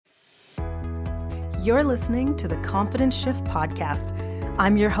You're listening to the Confidence Shift podcast.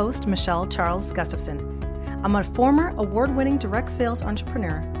 I'm your host, Michelle Charles Gustafson. I'm a former award-winning direct sales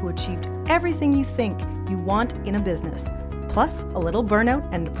entrepreneur who achieved everything you think you want in a business, plus a little burnout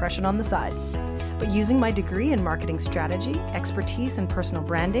and depression on the side. But using my degree in marketing strategy, expertise in personal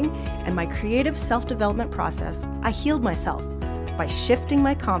branding, and my creative self-development process, I healed myself by shifting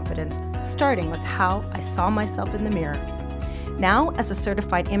my confidence, starting with how I saw myself in the mirror. Now, as a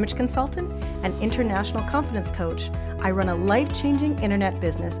certified image consultant and international confidence coach, I run a life-changing internet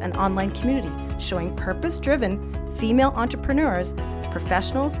business and online community showing purpose-driven female entrepreneurs,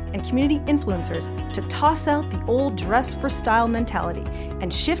 professionals, and community influencers to toss out the old dress for style mentality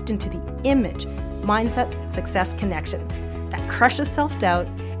and shift into the image, mindset, success connection that crushes self-doubt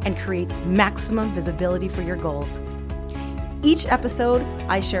and creates maximum visibility for your goals. Each episode,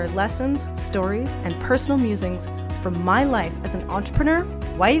 I share lessons, stories, and personal musings from my life as an entrepreneur,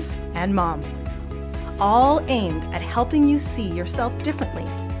 wife, and mom, all aimed at helping you see yourself differently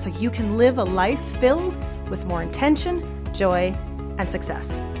so you can live a life filled with more intention, joy, and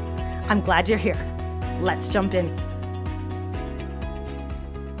success. I'm glad you're here. Let's jump in.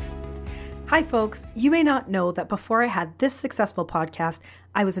 Hi, folks. You may not know that before I had this successful podcast,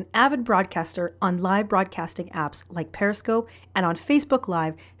 I was an avid broadcaster on live broadcasting apps like Periscope and on Facebook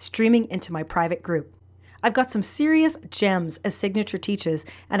Live, streaming into my private group. I've got some serious gems as signature teachers,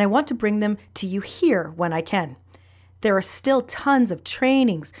 and I want to bring them to you here when I can. There are still tons of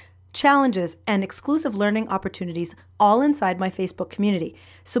trainings, challenges, and exclusive learning opportunities all inside my Facebook community,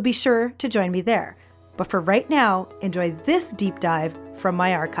 so be sure to join me there. But for right now, enjoy this deep dive from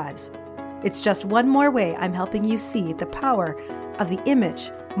my archives. It's just one more way I'm helping you see the power of the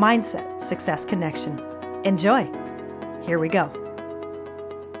image, mindset, success connection. Enjoy. Here we go.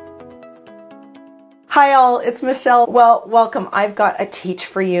 Hi all, it's Michelle. Well, welcome. I've got a teach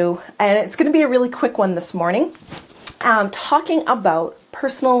for you, and it's going to be a really quick one this morning. Talking about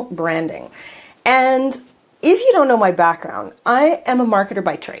personal branding. And if you don't know my background, I am a marketer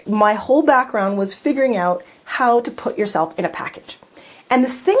by trade. My whole background was figuring out how to put yourself in a package. And the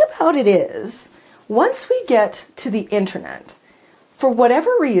thing about it is, once we get to the internet, for whatever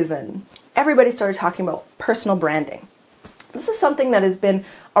reason, everybody started talking about personal branding. This is something that has been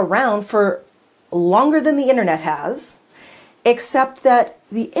around for longer than the internet has, except that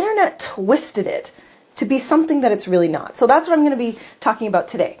the internet twisted it to be something that it's really not. So that's what I'm going to be talking about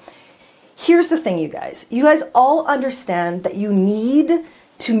today. Here's the thing, you guys. You guys all understand that you need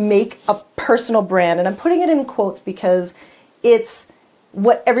to make a personal brand, and I'm putting it in quotes because it's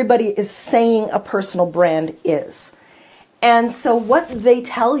what everybody is saying a personal brand is. And so what they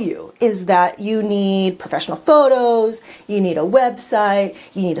tell you is that you need professional photos, you need a website,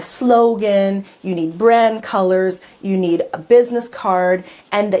 you need a slogan, you need brand colors, you need a business card,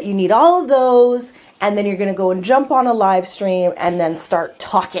 and that you need all of those, and then you're going to go and jump on a live stream and then start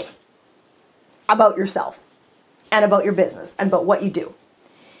talking about yourself and about your business and about what you do.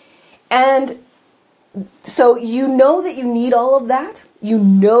 And so you know that you need all of that. You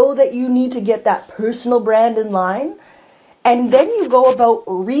know that you need to get that personal brand in line. And then you go about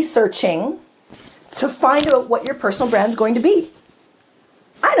researching to find out what your personal brand is going to be.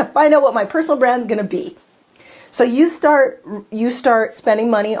 I'm going to find out what my personal brand is going to be. So you start spending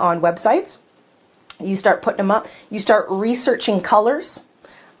money on websites. You start putting them up. You start researching colors.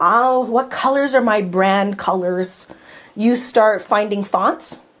 Oh, what colors are my brand colors? You start finding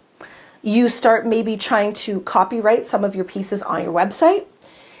fonts. You start maybe trying to copyright some of your pieces on your website.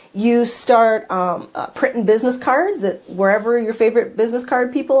 You start printing business cards at wherever your favorite business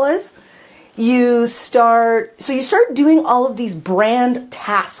card people is. You start doing all of these brand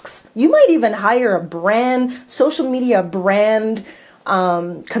tasks. You might even hire a social media brand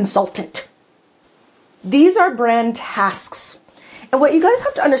consultant. These are brand tasks. And what you guys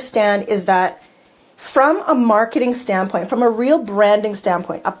have to understand is that from a marketing standpoint, from a real branding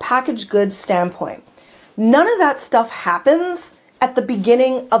standpoint, a packaged goods standpoint, none of that stuff happens at the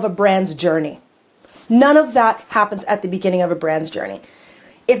beginning of a brand's journey. None of that happens at the beginning of a brand's journey.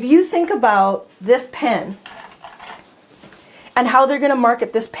 If you think about this pen and how they're going to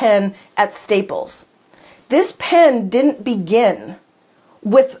market this pen at Staples, this pen didn't begin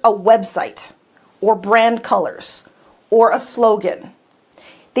with a website or brand colors or a slogan.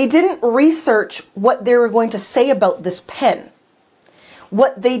 They didn't research what they were going to say about this pen.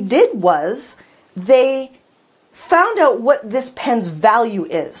 What they did was they found out what this pen's value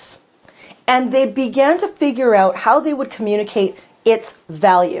is, and they began to figure out how they would communicate its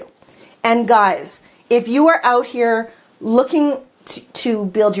value. And guys, if you are out here looking to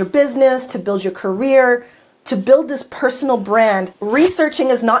build your business, to build your career, to build this personal brand, researching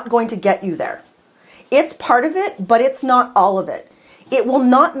is not going to get you there. It's part of it, but it's not all of it. It will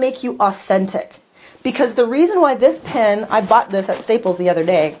not make you authentic. Because the reason why this pen, I bought this at Staples the other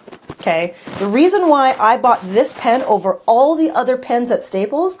day, okay? The reason why I bought this pen over all the other pens at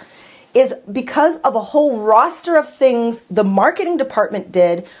Staples is because of a whole roster of things the marketing department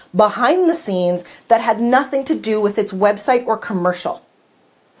did behind the scenes that had nothing to do with its website or commercial.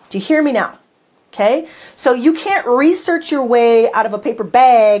 Do you hear me now? Okay? So you can't research your way out of a paper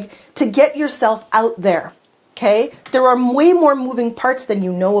bag to get yourself out there. Okay? There are way more moving parts than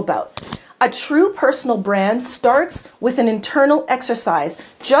you know about. A true personal brand starts with an internal exercise,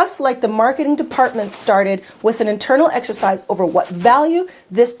 just like the marketing department started with an internal exercise over what value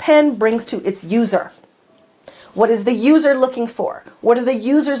this pen brings to its user. What is the user looking for? What are the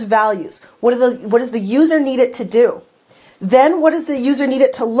user's values? What does the user need it to do? Then what does the user need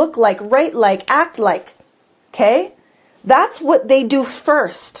it to look like, write like, act like? Okay? That's what they do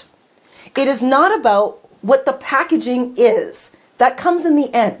first. It is not about what the packaging is. That comes in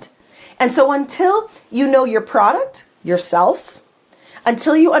the end. And so until you know your product, yourself,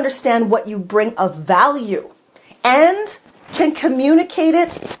 until you understand what you bring of value and can communicate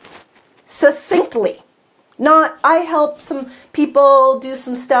it succinctly, not I help some people do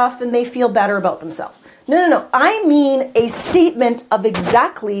some stuff and they feel better about themselves. No. I mean a statement of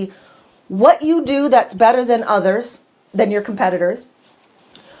exactly what you do that's better than others, than your competitors,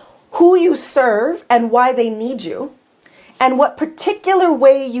 who you serve and why they need you, and what particular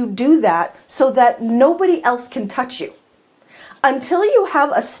way you do that so that nobody else can touch you. Until you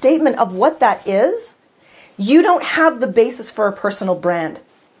have a statement of what that is, you don't have the basis for a personal brand.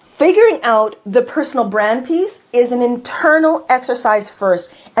 Figuring out the personal brand piece is an internal exercise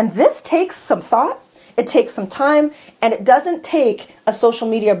first. And this takes some thought, it takes some time, and it doesn't take a social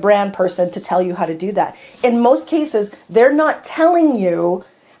media brand person to tell you how to do that. In most cases, they're not telling you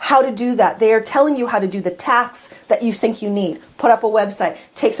how to do that. They are telling you how to do the tasks that you think you need. Put up a website,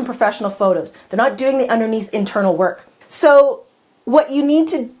 take some professional photos. They're not doing the underneath internal work. So what you need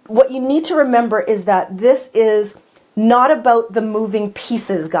to remember is that this is not about the moving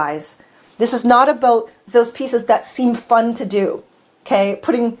pieces, guys. This is not about those pieces that seem fun to do. Okay,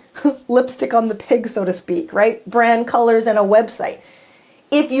 putting lipstick on the pig, so to speak, right? Brand colors and a website.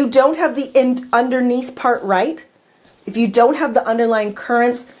 If you don't have the underneath part right, if you don't have the underlying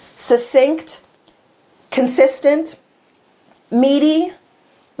currents succinct, consistent, meaty,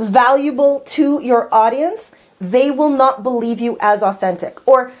 valuable to your audience, they will not believe you as authentic.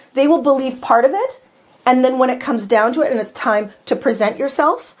 Or they will believe part of it, and then when it comes down to it and it's time to present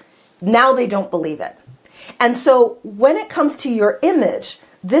yourself, now they don't believe it. And so when it comes to your image,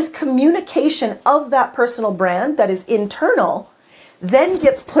 this communication of that personal brand that is internal then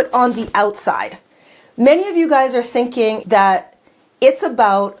gets put on the outside. Many of you guys are thinking that it's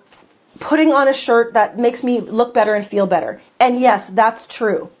about putting on a shirt that makes me look better and feel better. And yes, that's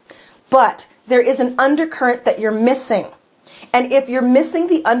true. But there is an undercurrent that you're missing. And if you're missing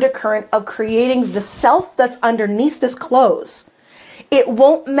the undercurrent of creating the self that's underneath this clothes, it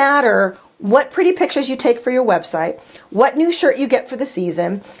won't matter what pretty pictures you take for your website, what new shirt you get for the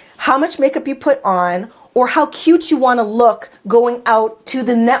season, how much makeup you put on, or how cute you want to look going out to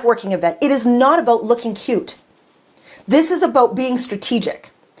the networking event. It is not about looking cute. This is about being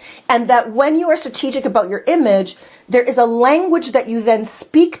strategic. And that when you are strategic about your image, there is a language that you then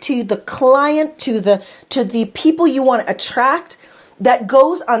speak to the client, to the people you want to attract, that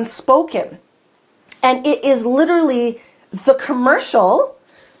goes unspoken. And it is literally the commercial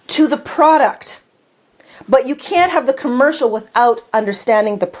to the product. But you can't have the commercial without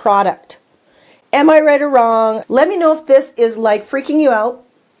understanding the product. Am I right or wrong? Let me know if this is like freaking you out.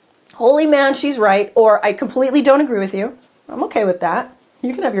 Holy man, she's right. Or I completely don't agree with you. I'm okay with that.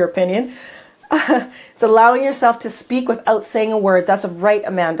 You can have your opinion. It's allowing yourself to speak without saying a word. That's right,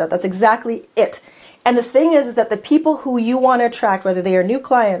 Amanda. That's exactly it. And the thing is that the people who you want to attract, whether they are new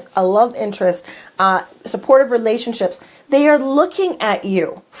clients, a love interest, supportive relationships, they are looking at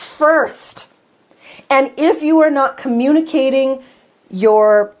you first. And if you are not communicating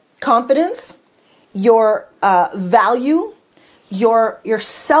your confidence, your value,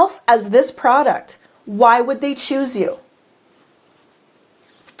 yourself as this product, why would they choose you?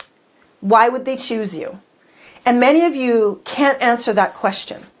 Why would they choose you? And many of you can't answer that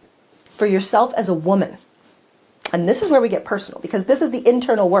question for yourself as a woman. And this is where we get personal, because this is the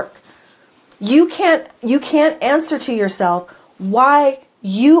internal work. You can't answer to yourself why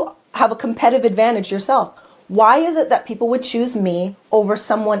you have a competitive advantage yourself. Why is it that people would choose me over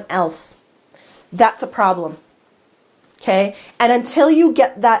someone else? That's a problem. Okay? And until you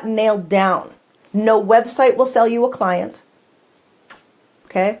get that nailed down, no website will sell you a client.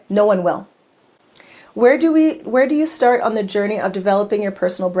 Okay? No one will. Where do you start on the journey of developing your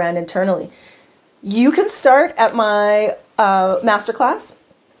personal brand internally? You can start at my masterclass.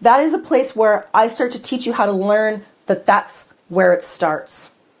 That is a place where I start to teach you how to learn that that's where it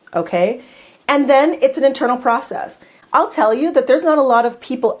starts, okay? And then it's an internal process. I'll tell you that there's not a lot of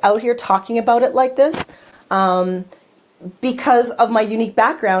people out here talking about it like this because of my unique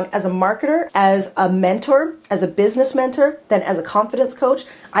background as a marketer, as a mentor, as a business mentor, then as a confidence coach.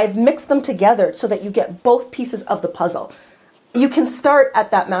 I've mixed them together so that you get both pieces of the puzzle. You can start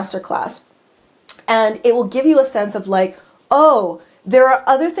at that masterclass and it will give you a sense of like, oh, there are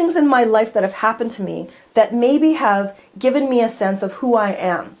other things in my life that have happened to me that maybe have given me a sense of who I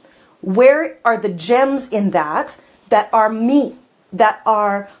am. Where are the gems in that are me, that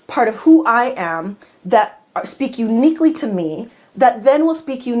are part of who I am, that speak uniquely to me, that then will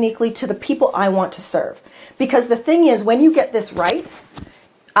speak uniquely to the people I want to serve. Because the thing is, when you get this right,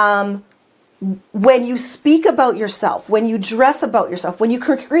 when you speak about yourself, when you dress about yourself, when you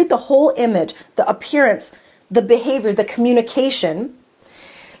create the whole image, the appearance, the behavior, the communication,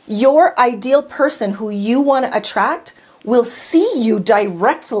 your ideal person who you want to attract will see you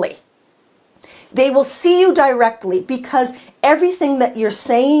directly. They will see you directly because everything that you're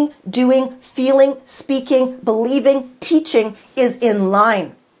saying, doing, feeling, speaking, believing, teaching is in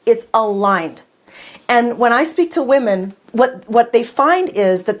line. It's aligned. And when I speak to women, what they find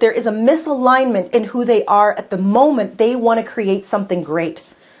is that there is a misalignment in who they are at the moment they want to create something great.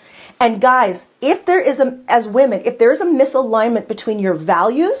 And guys, if there is as women, if there is a misalignment between your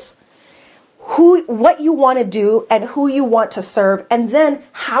values, what you want to do and who you want to serve, and then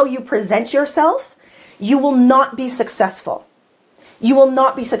how you present yourself, you will not be successful. You will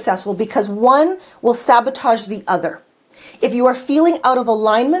not be successful because one will sabotage the other. If you are feeling out of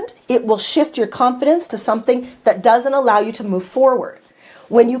alignment, it will shift your confidence to something that doesn't allow you to move forward.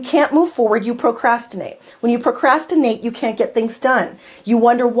 When you can't move forward, you procrastinate. When you procrastinate, you can't get things done. You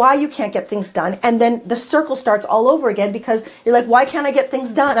wonder why you can't get things done. And then the circle starts all over again because you're like, why can't I get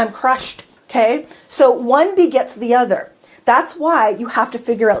things done? I'm crushed. Okay? So one begets the other. That's why you have to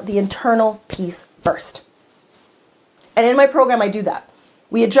figure out the internal piece first. And in my program, I do that.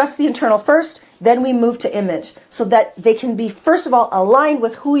 We address the internal first, then we move to image so that they can be, first of all, aligned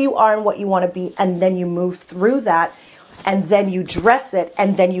with who you are and what you want to be. And then you move through that. And then you dress it,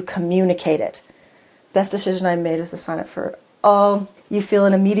 and then you communicate it. Best decision I made is to sign up for, you feel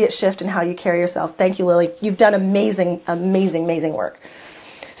an immediate shift in how you carry yourself. Thank you, Lily. You've done amazing, amazing, amazing work.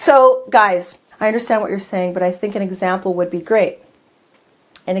 So, guys, I understand what you're saying, but I think an example would be great.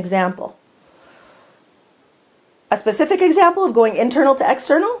 An example. A specific example of going internal to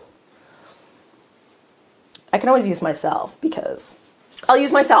external? I can always use myself because I'll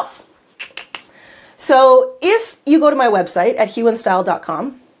use myself. So if you go to my website at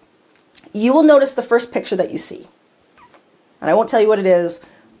huandstyle.com, you will notice the first picture that you see. And I won't tell you what it is,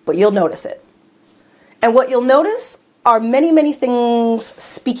 but you'll notice it. And what you'll notice are many, many things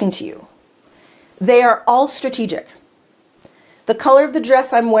speaking to you. They are all strategic. The color of the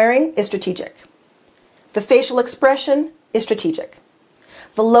dress I'm wearing is strategic. The facial expression is strategic.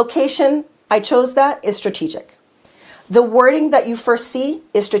 The location I chose that is strategic. The wording that you first see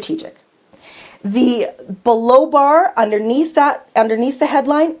is strategic. The below bar underneath the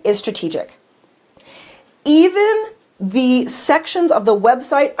headline is strategic. Even the sections of the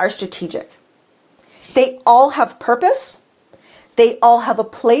website are strategic. They all have purpose. They all have a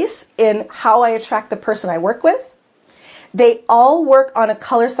place in how I attract the person I work with. They all work on a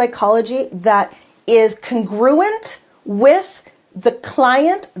color psychology that is congruent with the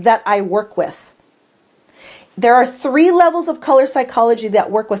client that I work with. There are 3 levels of color psychology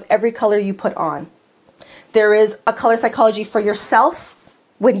that work with every color you put on. There is a color psychology for yourself.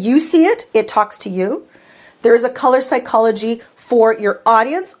 When you see it, it talks to you. There is a color psychology for your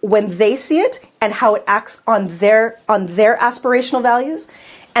audience when they see it and how it acts on their aspirational values.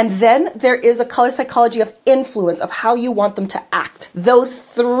 And then there is a color psychology of influence, of how you want them to act. Those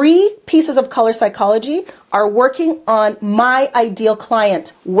 3 pieces of color psychology are working on my ideal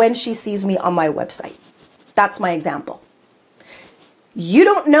client when she sees me on my website. That's my example. You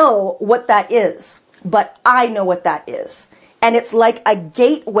don't know what that is, but I know what that is. And it's like a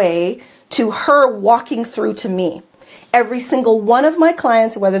gateway to her walking through to me. Every single one of my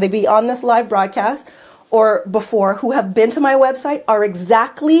clients, whether they be on this live broadcast or before, who have been to my website are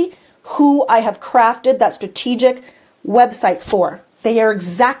exactly who I have crafted that strategic website for. They are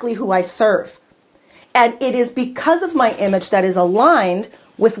exactly who I serve. And it is because of my image that is aligned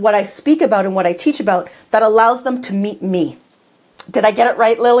with what I speak about and what I teach about that allows them to meet me. Did I get it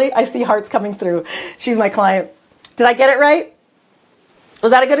right, Lily? I see hearts coming through. She's my client. Did I get it right?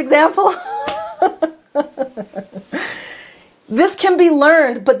 Was that a good example? This can be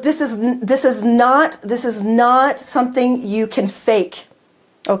learned, but this is not something you can fake.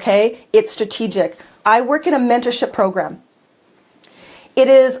 Okay? It's strategic. I work in a mentorship program. It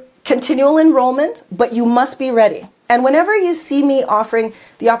is continual enrollment, but you must be ready. And whenever you see me offering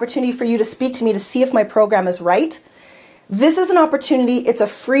the opportunity for you to speak to me to see if my program is right, this is an opportunity. It's a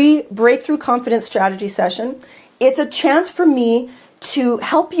free breakthrough confidence strategy session. It's a chance for me to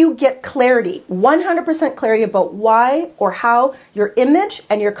help you get clarity, 100% clarity about why or how your image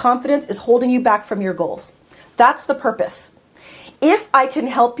and your confidence is holding you back from your goals. That's the purpose. If I can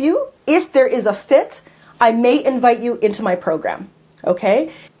help you, if there is a fit, I may invite you into my program.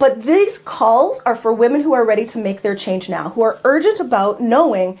 Okay? But these calls are for women who are ready to make their change now, who are urgent about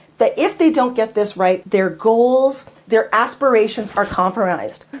knowing that if they don't get this right, their goals, their aspirations are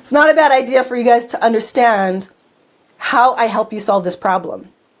compromised. It's not a bad idea for you guys to understand how I help you solve this problem.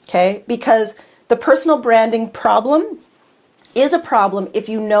 Okay? Because the personal branding problem is a problem if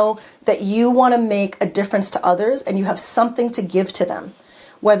you know that you want to make a difference to others and you have something to give to them.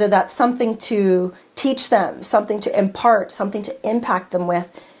 Whether that's something to teach them, something to impart, something to impact them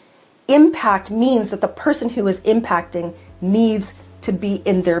with. Impact means that the person who is impacting needs to be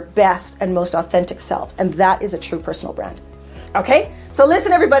in their best and most authentic self. And that is a true personal brand. Okay? So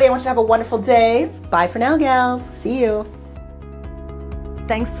listen, everybody, I want you to have a wonderful day. Bye for now, gals. See you.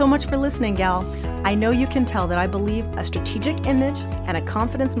 Thanks so much for listening, gal. I know you can tell that I believe a strategic image and a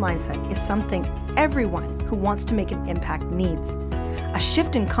confidence mindset is something everyone who wants to make an impact needs. A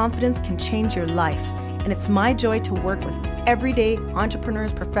shift in confidence can change your life, and it's my joy to work with everyday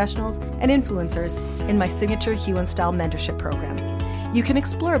entrepreneurs, professionals, and influencers in my signature Hue & Style mentorship program. You can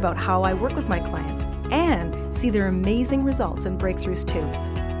explore about how I work with my clients and see their amazing results and breakthroughs too.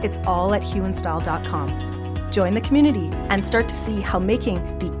 It's all at hueandstyle.com. Join the community and start to see how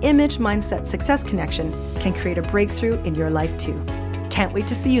making the image mindset success connection can create a breakthrough in your life too. Can't wait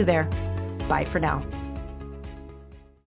to see you there. Bye for now.